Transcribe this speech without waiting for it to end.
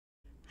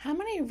How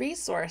many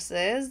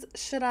resources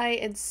should I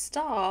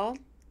install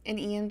in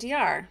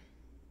EMDR?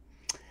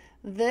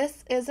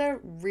 This is a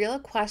real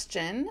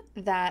question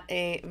that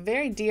a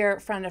very dear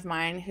friend of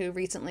mine who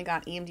recently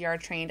got EMDR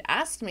trained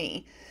asked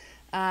me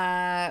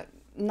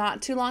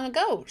not too long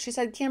ago. She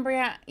said,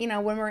 Kambria,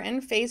 when we're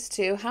in phase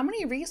 2, how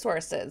many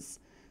resources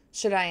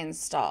should I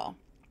install?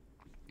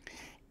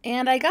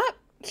 And I got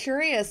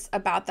curious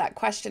about that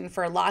question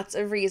for lots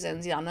of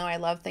reasons. Y'all know I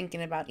love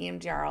thinking about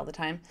EMDR all the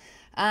time.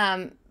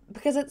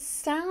 Because it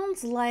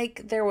sounds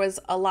like there was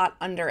a lot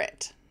under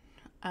it.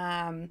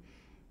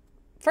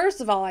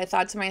 First of all, I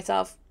thought to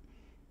myself,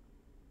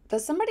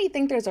 does somebody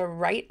think there's a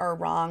right or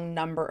wrong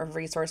number of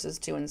resources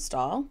to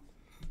install?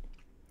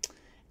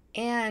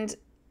 And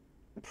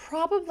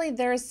probably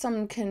there's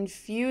some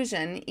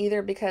confusion,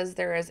 either because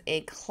there is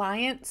a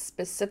client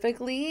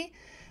specifically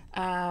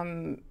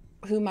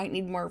who might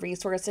need more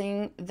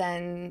resourcing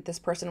than this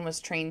person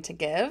was trained to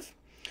give,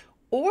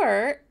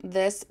 or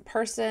this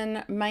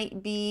person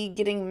might be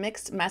getting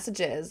mixed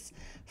messages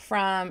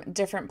from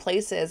different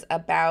places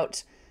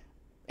about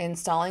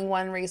installing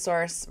one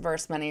resource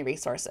versus many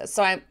resources.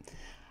 So I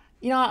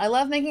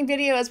love making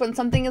videos when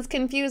something is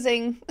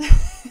confusing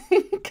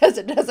because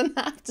it doesn't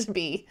have to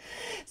be.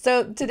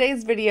 So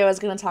today's video is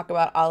going to talk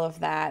about all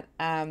of that.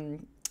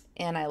 And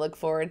I look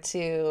forward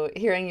to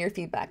hearing your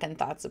feedback and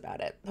thoughts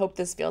about it. Hope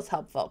this feels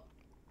helpful.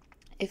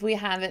 If we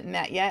haven't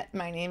met yet,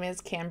 my name is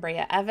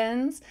Kambria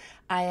Evans.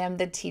 I am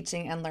the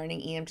teaching and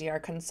learning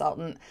EMDR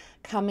consultant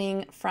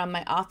coming from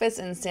my office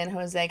in San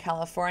Jose,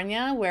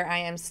 California, where I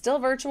am still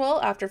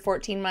virtual after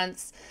 14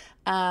 months,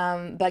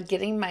 but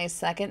getting my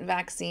second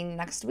vaccine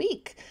next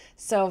week.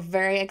 So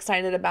very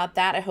excited about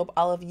that. I hope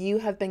all of you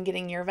have been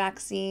getting your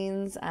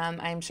vaccines.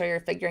 I'm sure you're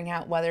figuring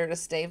out whether to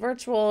stay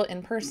virtual,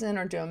 in person,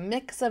 or do a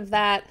mix of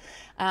that.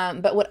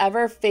 But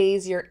whatever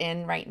phase you're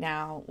in right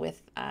now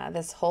with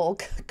this whole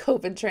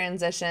COVID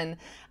transition,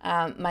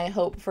 my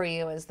hope for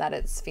you is that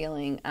it's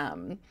feeling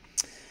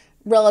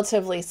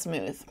relatively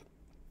smooth.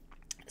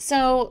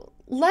 So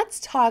let's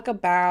talk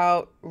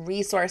about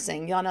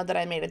resourcing. Y'all know that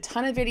I made a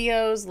ton of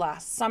videos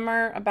last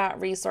summer about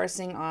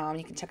resourcing.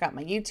 You can check out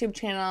my YouTube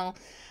channel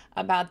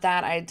about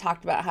that. I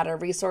talked about how to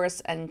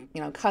resource and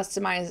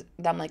customize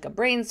them like a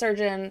brain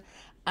surgeon.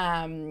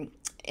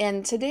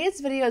 And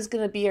today's video is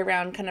going to be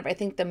around kind of, I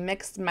think, the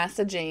mixed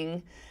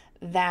messaging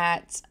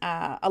that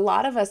a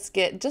lot of us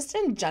get just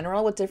in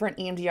general with different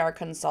EMDR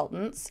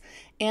consultants.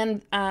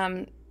 And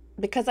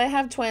because I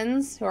have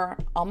twins who are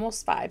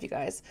almost 5, you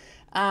guys,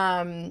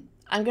 I'm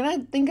going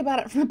to think about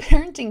it from a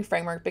parenting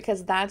framework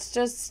because that's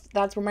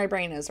where my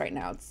brain is right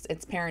now.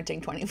 It's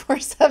parenting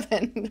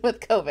 24/7 with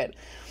COVID.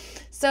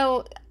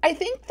 So I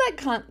think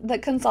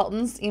that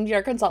consultants,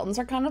 EMDR consultants,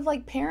 are kind of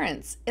like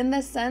parents in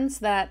the sense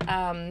that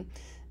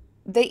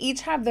they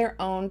each have their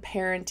own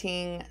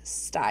parenting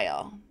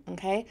style,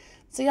 okay?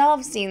 So y'all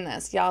have seen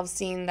this. Y'all have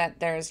seen that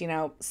there's,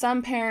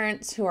 some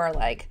parents who are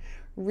like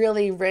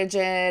really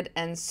rigid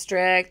and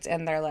strict,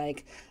 and they're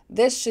like,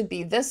 this should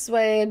be this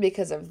way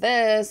because of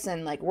this,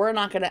 and like, we're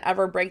not going to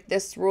ever break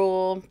this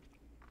rule.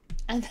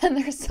 And then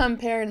there's some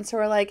parents who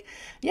are like,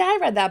 yeah, I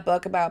read that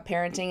book about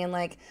parenting, and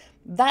like,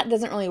 that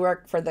doesn't really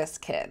work for this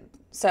kid,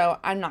 so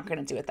I'm not going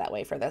to do it that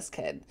way for this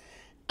kid.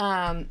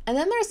 And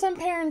then there's some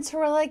parents who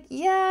are like,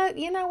 yeah,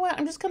 you know what,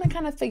 I'm just going to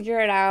kind of figure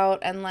it out,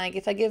 and like,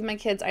 if I give my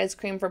kids ice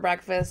cream for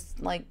breakfast,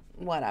 like,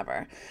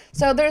 whatever.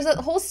 So there's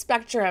a whole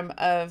spectrum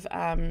of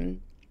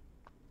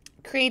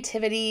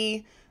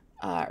creativity,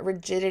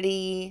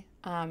 rigidity,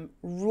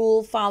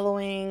 rule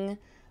following,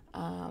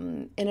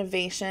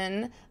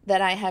 innovation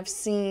that I have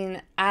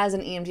seen as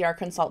an EMDR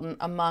consultant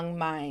among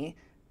my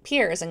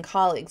peers and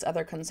colleagues,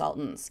 other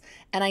consultants.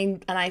 And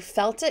I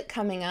felt it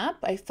coming up.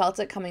 I felt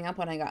it coming up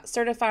when I got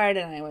certified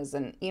and I was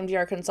an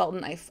EMDR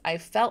consultant. I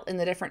felt in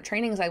the different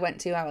trainings I went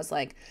to, I was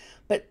like,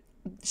 but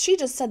she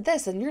just said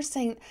this and you're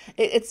saying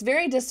it's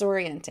very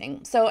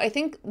disorienting. So I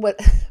think what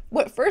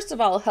first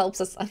of all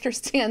helps us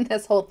understand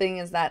this whole thing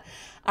is that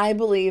I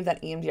believe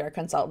that EMDR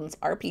consultants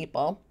are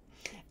people,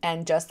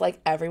 and just like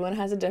everyone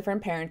has a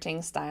different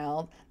parenting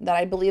style that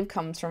I believe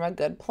comes from a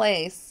good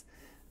place,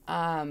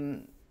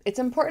 it's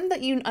important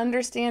that you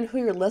understand who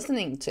you're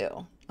listening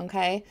to,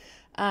 okay?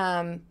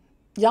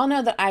 Y'all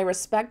know that I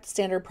respect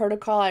standard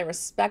protocol, I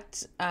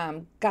respect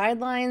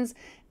guidelines,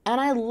 and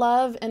I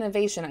love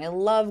innovation. I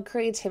love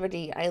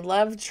creativity. I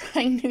love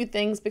trying new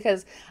things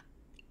because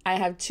I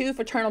have 2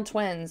 fraternal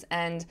twins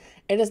and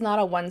it is not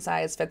a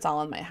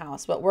one-size-fits-all in my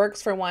house. What works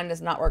for one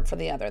does not work for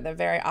the other. They're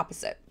very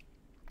opposite.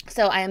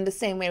 So I am the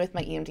same way with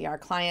my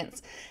EMDR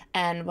clients.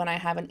 And when I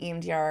have an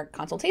EMDR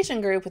consultation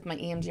group with my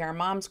EMDR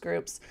moms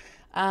groups,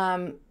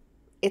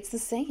 it's the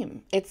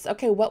same. It's,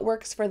 okay, what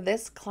works for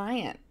this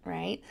client,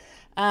 right?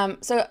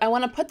 So I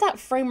want to put that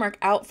framework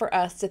out for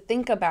us to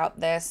think about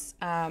this.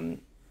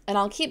 And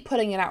I'll keep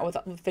putting it out with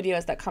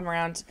videos that come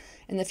around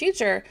in the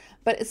future,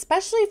 but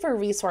especially for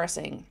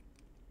resourcing,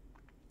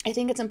 I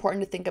think it's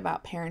important to think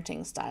about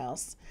parenting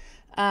styles.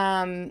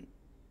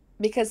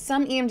 Because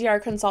some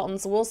EMDR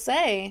consultants will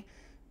say,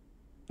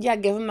 yeah,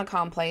 give them a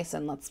calm place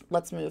and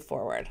let's move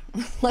forward.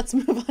 Let's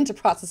move on to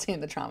processing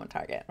the trauma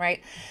target,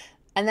 right?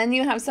 And then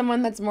you have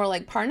someone that's more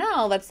like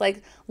Parnell, that's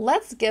like,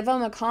 let's give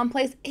them a calm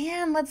place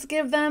and let's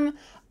give them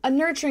a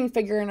nurturing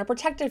figure and a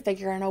protective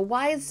figure and a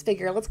wise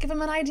figure. Let's give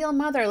them an ideal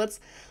mother. Let's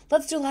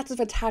do lots of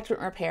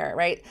attachment repair,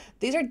 right?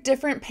 These are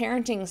different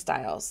parenting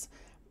styles.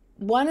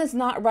 One is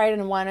not right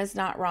and one is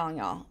not wrong,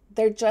 y'all.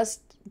 They're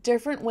just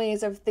different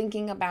ways of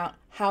thinking about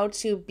how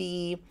to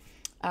be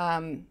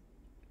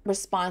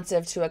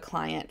responsive to a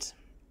client.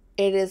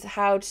 It is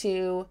how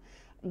to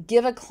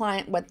give a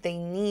client what they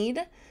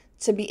need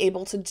to be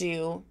able to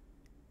do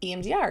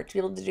EMDR, to be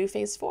able to do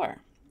phase 4,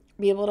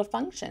 be able to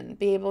function,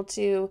 be able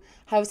to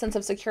have a sense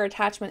of secure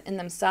attachment in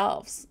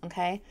themselves,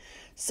 okay?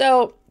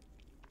 So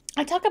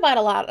I talk about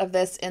a lot of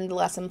this in the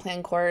lesson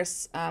plan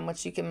course,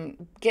 which you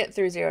can get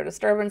through Zero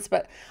Disturbance,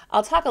 but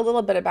I'll talk a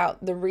little bit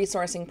about the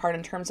resourcing part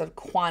in terms of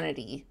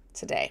quantity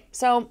today.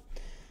 So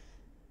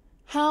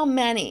how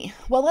many?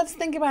 Well, let's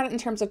think about it in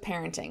terms of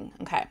parenting,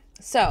 okay?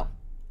 So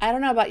I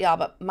don't know about y'all,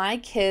 but my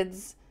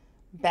kids'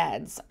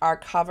 beds are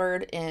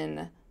covered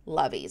in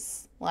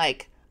loveys.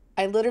 Like,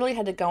 I literally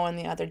had to go in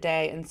the other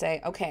day and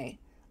say, okay,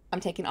 I'm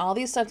taking all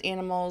these stuffed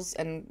animals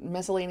and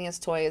miscellaneous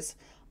toys,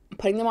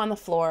 putting them on the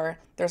floor.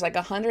 There's like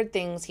 100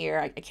 things here.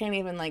 I can't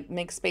even like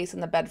make space in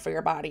the bed for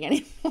your body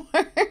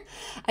anymore.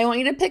 I want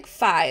you to pick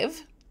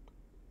 5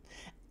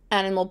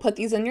 and then we'll put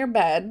these in your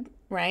bed,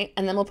 right?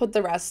 And then we'll put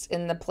the rest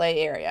in the play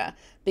area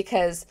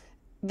because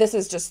this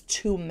is just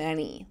too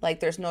many. Like,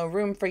 there's no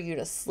room for you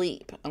to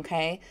sleep,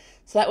 okay?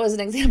 So that was an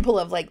example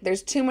of like,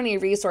 there's too many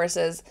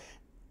resources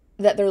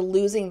that they're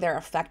losing their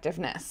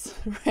effectiveness,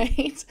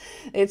 right?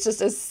 It's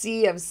just a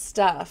sea of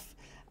stuff.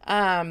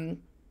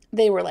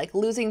 They were like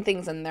losing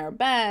things in their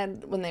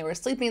bed when they were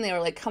sleeping. They were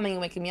like coming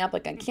and waking me up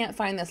like, I can't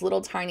find this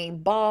little tiny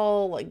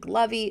ball, like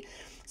lovey.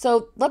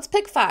 So let's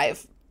pick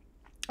 5.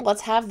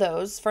 Let's have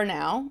those for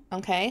now,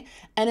 okay?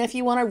 And if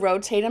you want to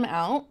rotate them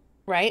out,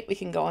 right, we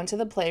can go into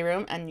the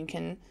playroom and you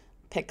can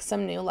pick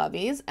some new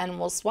loveys and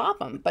we'll swap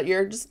them. But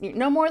you're just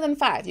no more than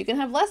 5. You can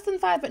have less than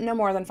 5, but no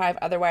more than 5.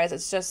 Otherwise,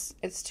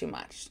 it's too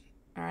much,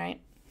 all right?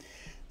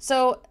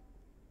 So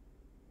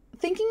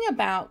thinking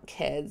about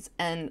kids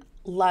and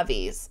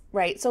loveys,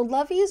 right? So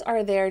loveys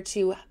are there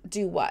to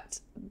do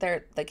what?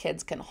 The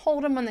kids can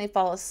hold them when they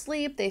fall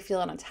asleep. They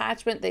feel an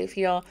attachment. They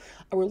feel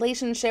a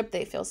relationship.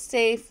 They feel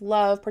safe,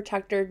 loved,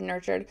 protected,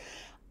 nurtured.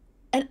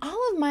 And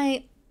all of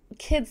my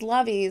kids'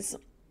 loveys,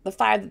 the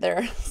 5 that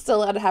they're still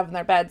allowed to have in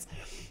their beds,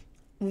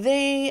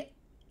 they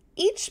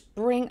each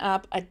bring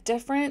up a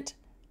different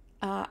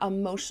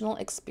emotional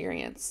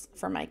experience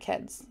for my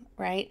kids,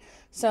 right?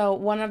 So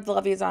one of the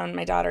loveys on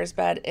my daughter's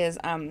bed is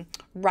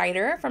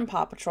Ryder from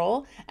Paw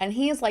Patrol, and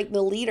he is like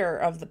the leader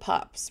of the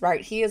pups,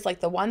 right? He is like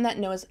the one that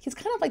knows, he's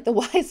kind of like the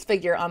wise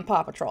figure on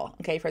Paw Patrol,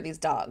 okay, for these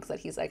dogs that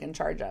he's like in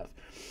charge of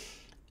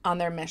on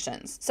their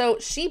missions. So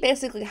she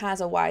basically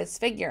has a wise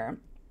figure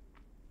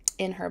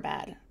in her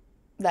bed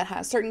that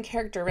has certain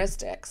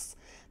characteristics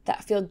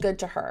that feel good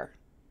to her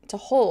to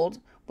hold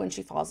when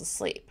she falls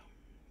asleep,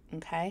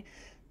 okay?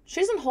 She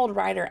doesn't hold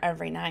Ryder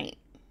every night.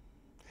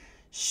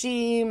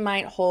 She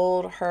might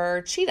hold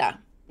her cheetah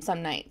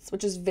some nights,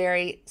 which is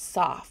very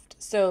soft.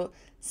 So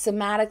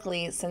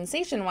somatically,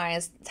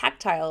 sensation-wise,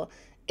 tactile,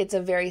 it's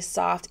a very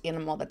soft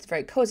animal that's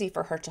very cozy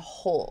for her to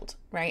hold,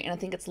 right? And I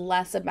think it's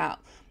less about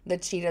the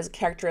cheetah's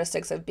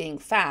characteristics of being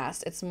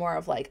fast. It's more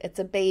of like, it's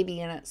a baby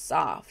and it's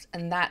soft.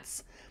 And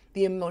that's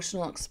the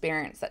emotional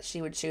experience that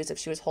she would choose if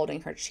she was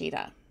holding her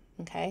cheetah,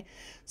 okay?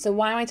 So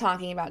why am I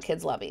talking about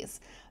kids' loveys?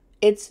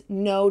 It's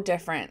no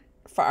different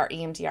for our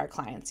EMDR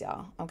clients,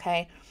 y'all,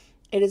 okay?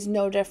 It is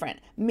no different.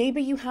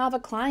 Maybe you have a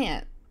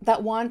client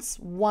that wants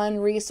one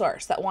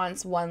resource, that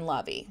wants one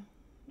lovey,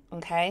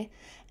 okay?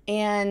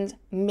 And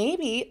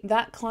maybe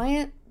that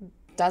client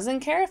doesn't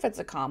care if it's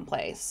a calm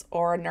place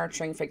or a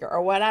nurturing figure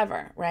or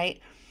whatever,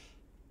 right?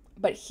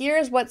 But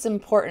here's what's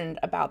important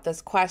about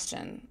this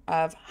question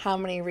of how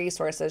many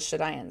resources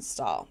should I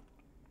install?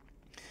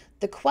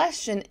 The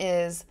question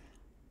is,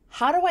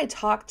 how do I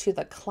talk to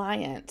the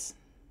client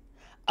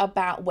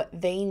about what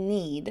they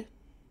need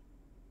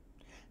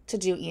to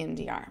do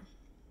EMDR?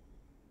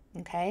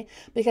 Okay?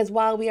 Because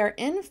while we are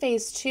in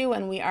phase 2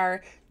 and we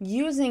are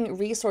using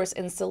resource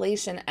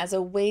installation as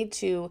a way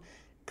to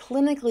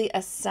clinically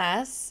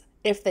assess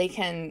if they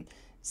can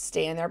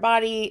stay in their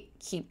body,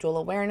 keep dual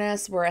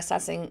awareness, we're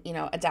assessing,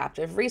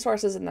 adaptive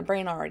resources in the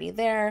brain already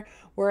there.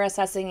 We're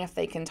assessing if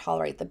they can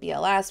tolerate the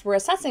BLS. We're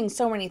assessing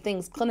so many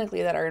things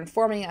clinically that are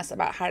informing us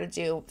about how to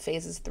do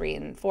phases 3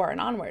 and 4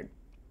 and onward.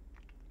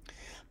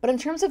 But in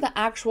terms of the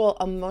actual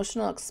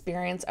emotional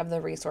experience of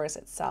the resource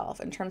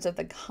itself, in terms of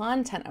the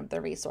content of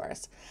the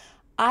resource,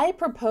 I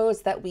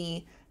propose that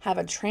we have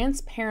a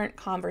transparent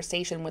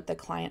conversation with the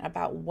client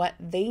about what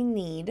they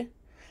need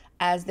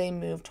as they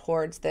move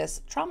towards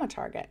this trauma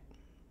target.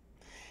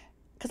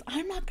 Because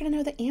I'm not going to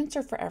know the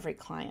answer for every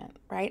client,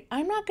 right?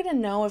 I'm not going to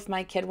know if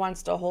my kid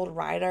wants to hold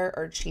Ryder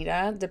or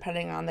cheetah,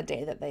 depending on the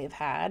day that they've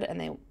had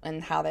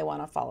and how they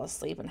want to fall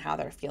asleep and how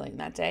they're feeling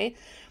that day.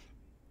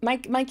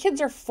 my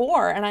kids are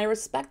 4 and I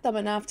respect them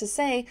enough to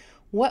say,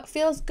 what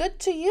feels good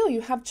to you?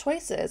 You have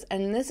choices.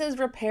 And this is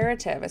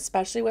reparative,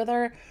 especially with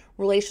our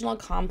relational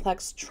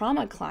complex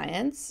trauma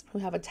clients who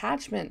have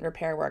attachment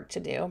repair work to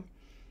do.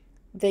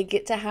 They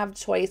get to have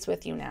choice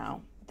with you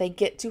now. They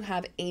get to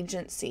have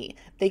agency.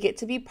 They get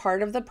to be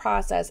part of the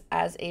process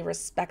as a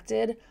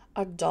respected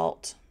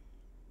adult.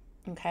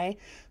 Okay?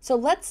 So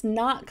let's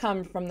not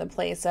come from the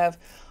place of,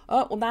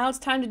 oh, well, now it's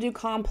time to do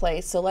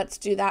complex, so let's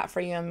do that for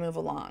you and move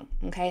along.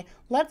 Okay?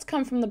 Let's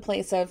come from the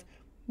place of,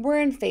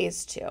 we're in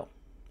phase 2.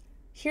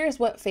 Here's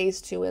what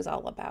phase 2 is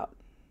all about.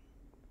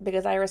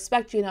 Because I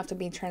respect you enough to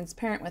be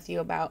transparent with you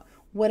about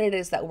what it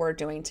is that we're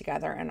doing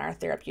together in our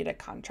therapeutic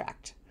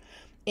contract.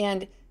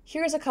 And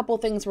here's a couple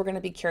things we're going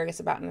to be curious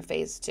about in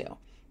phase 2.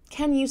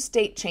 Can you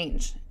state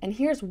change? And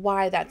here's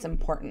why that's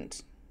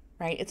important,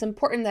 right? It's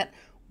important that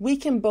we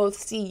can both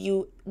see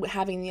you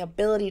having the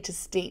ability to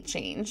state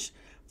change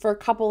for a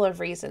couple of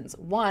reasons.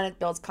 One, it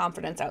builds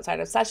confidence outside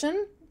of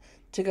session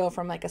to go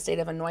from like a state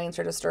of annoyance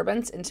or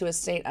disturbance into a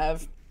state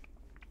of,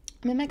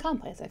 I'm in my calm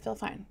place, I feel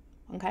fine,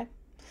 okay?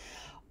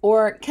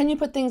 Or can you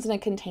put things in a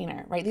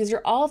container, right? These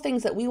are all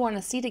things that we want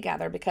to see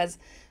together, because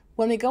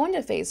when we go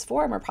into phase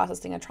 4 and we're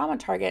processing a trauma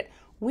target,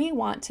 we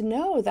want to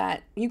know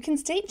that you can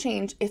state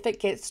change if it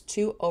gets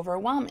too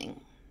overwhelming,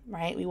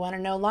 right? We want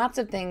to know lots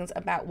of things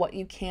about what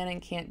you can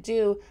and can't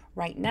do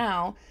right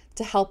now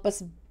to help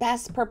us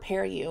best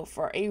prepare you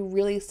for a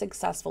really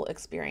successful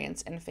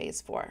experience in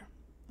phase 4,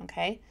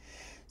 okay?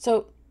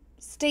 So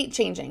state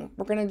changing,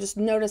 we're going to just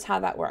notice how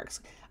that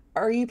works.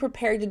 Are you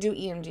prepared to do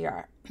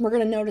EMDR? We're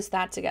going to notice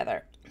that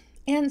together.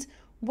 And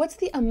what's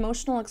the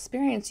emotional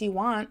experience you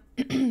want,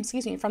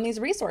 excuse me, from these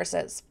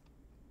resources?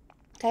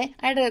 Okay,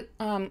 I had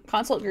a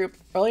consult group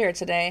earlier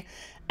today,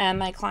 and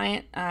my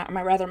client,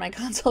 my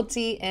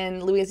consultee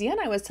in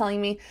Louisiana was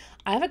telling me,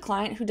 I have a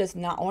client who does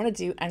not want to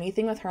do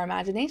anything with her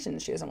imagination.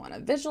 She doesn't want to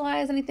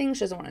visualize anything.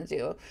 She doesn't want to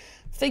do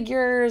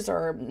figures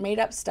or made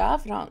up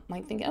stuff. And I'm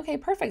like thinking, okay,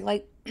 perfect.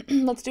 Like,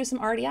 let's do some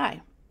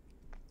RDI.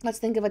 Let's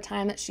think of a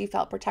time that she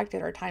felt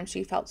protected, or a time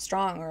she felt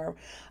strong, or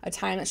a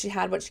time that she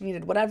had what she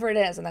needed, whatever it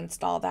is, and then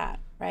install that,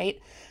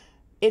 right?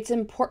 It's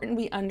important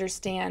we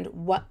understand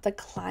what the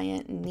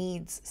client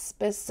needs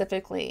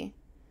specifically,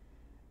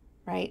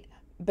 right?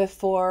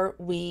 Before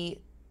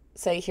we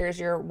say, here's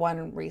your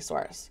one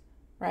resource,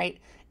 right?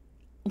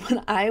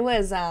 When I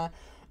was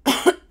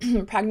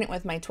pregnant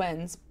with my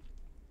twins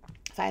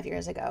 5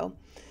 years ago,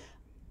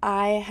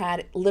 I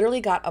had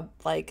literally got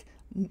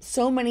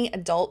so many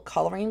adult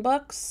coloring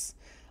books.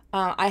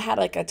 I had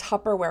like a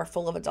Tupperware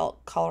full of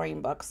adult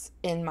coloring books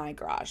in my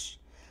garage.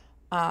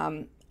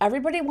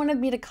 Everybody wanted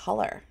me to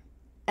color.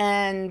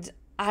 And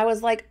I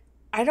was like,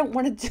 I don't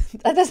want to do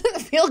that.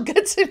 Doesn't feel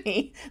good to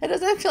me. It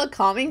doesn't feel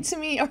calming to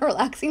me or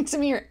relaxing to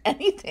me or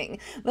anything.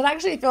 That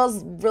actually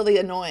feels really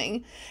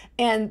annoying.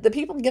 And the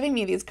people giving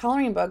me these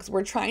coloring books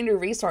were trying to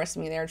resource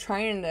me. They were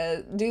trying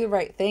to do the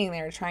right thing.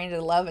 They were trying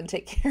to love and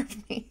take care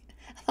of me.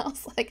 And I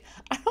was like,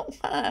 I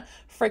don't want to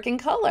freaking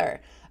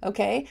color.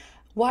 Okay.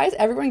 Why is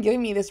everyone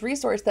giving me this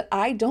resource that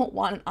I don't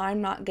want and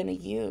I'm not going to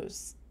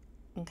use?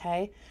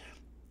 Okay.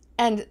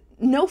 And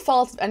no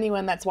fault of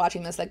anyone that's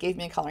watching this that gave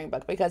me a coloring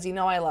book, because you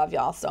know I love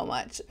y'all so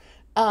much.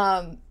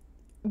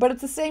 But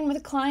it's the same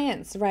with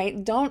clients,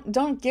 right?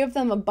 Don't give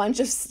them a bunch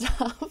of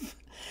stuff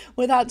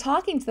without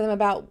talking to them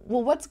about,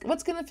 well, what's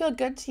going to feel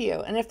good to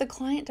you? And if the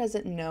client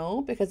doesn't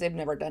know because they've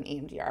never done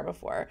EMDR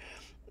before,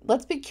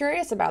 let's be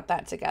curious about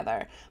that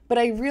together. But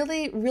I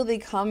really, really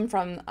come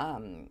from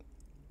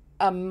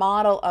a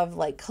model of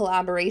like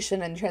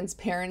collaboration and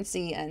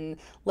transparency and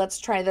let's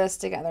try this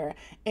together,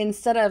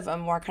 instead of a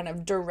more kind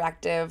of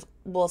directive,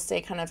 we'll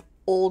say kind of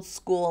old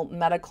school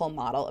medical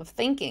model of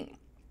thinking.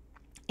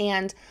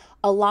 And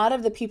a lot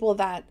of the people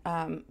that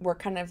were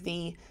kind of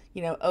the,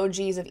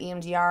 OGs of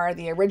EMDR,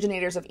 the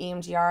originators of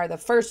EMDR, the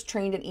first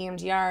trained in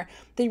EMDR,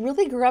 they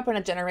really grew up in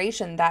a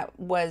generation that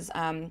was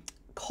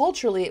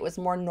culturally, it was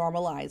more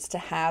normalized to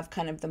have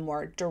kind of the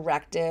more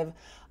directive,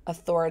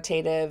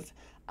 authoritative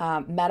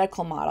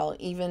medical model,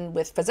 even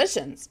with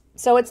physicians.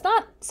 So it's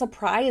not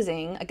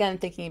surprising, again,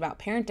 thinking about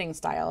parenting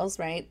styles,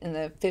 right, in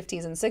the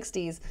 50s and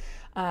 60s,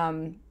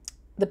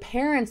 the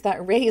parents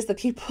that raised the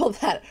people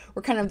that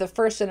were kind of the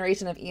first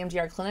generation of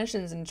EMDR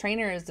clinicians and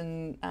trainers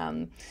and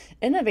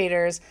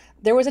innovators,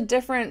 there was a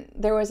different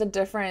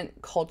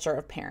culture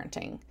of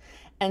parenting.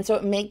 And so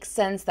it makes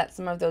sense that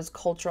some of those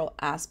cultural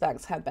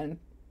aspects have been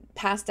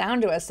passed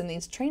down to us in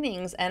these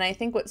trainings. And I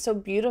think what's so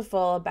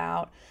beautiful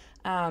about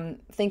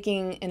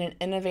thinking in an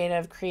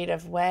innovative,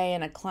 creative way,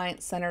 in a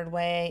client-centered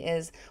way,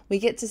 is we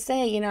get to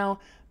say,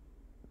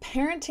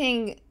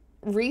 parenting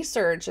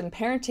research and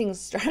parenting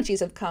strategies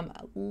have come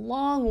a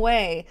long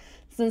way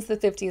since the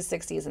 50s,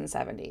 60s, and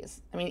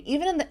 70s. I mean,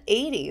 even in the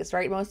 80s,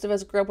 right? Most of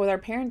us grew up with our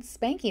parents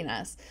spanking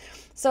us.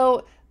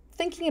 So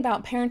thinking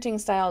about parenting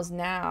styles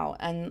now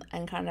and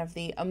kind of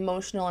the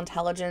emotional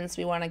intelligence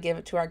we want to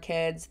give to our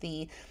kids,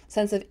 the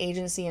sense of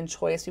agency and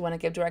choice we want to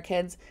give to our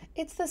kids,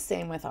 it's the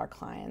same with our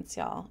clients,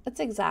 y'all. It's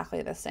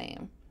exactly the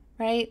same,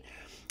 right?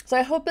 So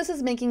I hope this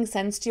is making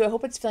sense to you. I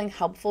hope it's feeling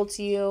helpful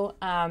to you.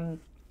 And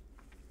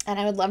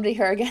I would love to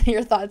hear, again,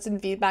 your thoughts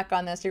and feedback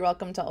on this. You're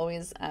welcome to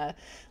always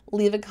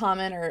leave a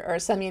comment or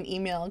send me an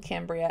email,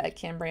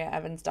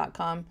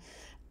 Kambria@KambriaEvans.com.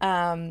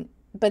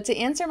 But to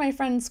answer my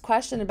friend's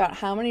question about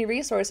how many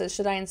resources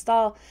should I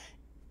install,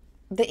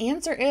 the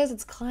answer is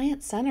it's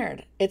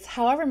client-centered. It's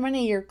however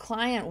many your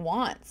client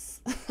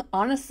wants,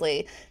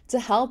 honestly, to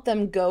help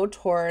them go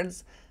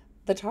towards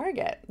the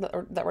target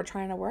that we're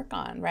trying to work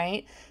on,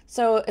 right?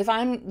 So if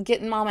I'm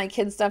getting all my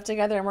kids' stuff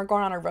together and we're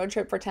going on a road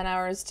trip for 10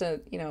 hours to,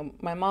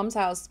 my mom's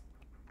house,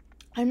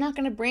 I'm not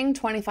going to bring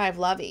 25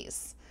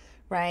 loveys,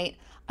 right?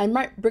 I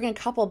might bring a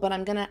couple, but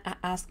I'm going to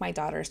ask my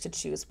daughters to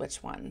choose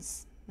which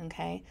ones,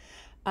 okay?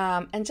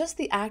 And just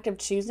the act of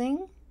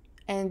choosing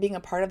and being a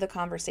part of the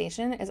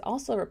conversation is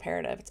also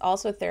reparative. It's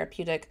also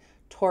therapeutic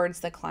towards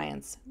the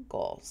client's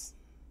goals,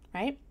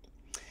 right?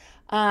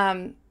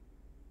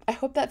 I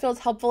hope that feels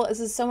helpful. This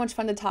is so much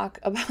fun to talk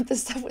about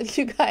this stuff with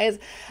you guys.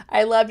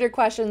 I love your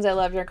questions. I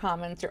love your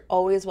comments. You're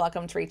always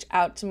welcome to reach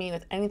out to me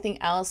with anything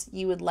else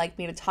you would like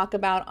me to talk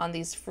about on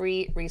these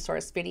free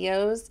resource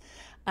videos.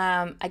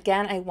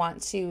 Again, I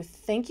want to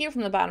thank you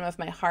from the bottom of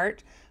my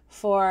heart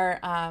for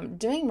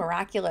doing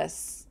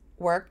miraculous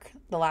work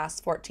the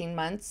last 14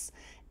 months.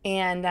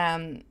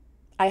 And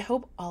I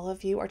hope all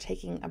of you are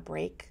taking a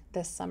break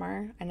this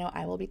summer. I know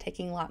I will be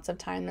taking lots of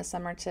time this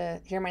summer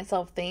to hear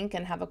myself think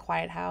and have a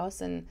quiet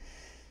house and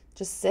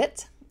just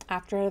sit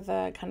after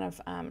the kind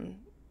of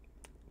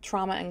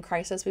trauma and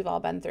crisis we've all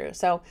been through.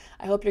 So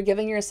I hope you're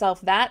giving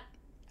yourself that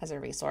as a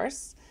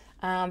resource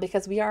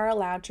because we are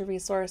allowed to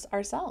resource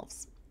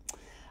ourselves.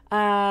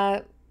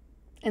 In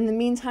the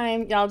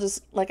meantime, y'all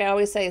just, like I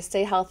always say,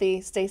 stay healthy,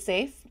 stay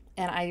safe,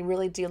 and I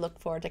really do look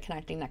forward to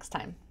connecting next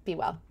time. Be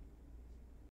well.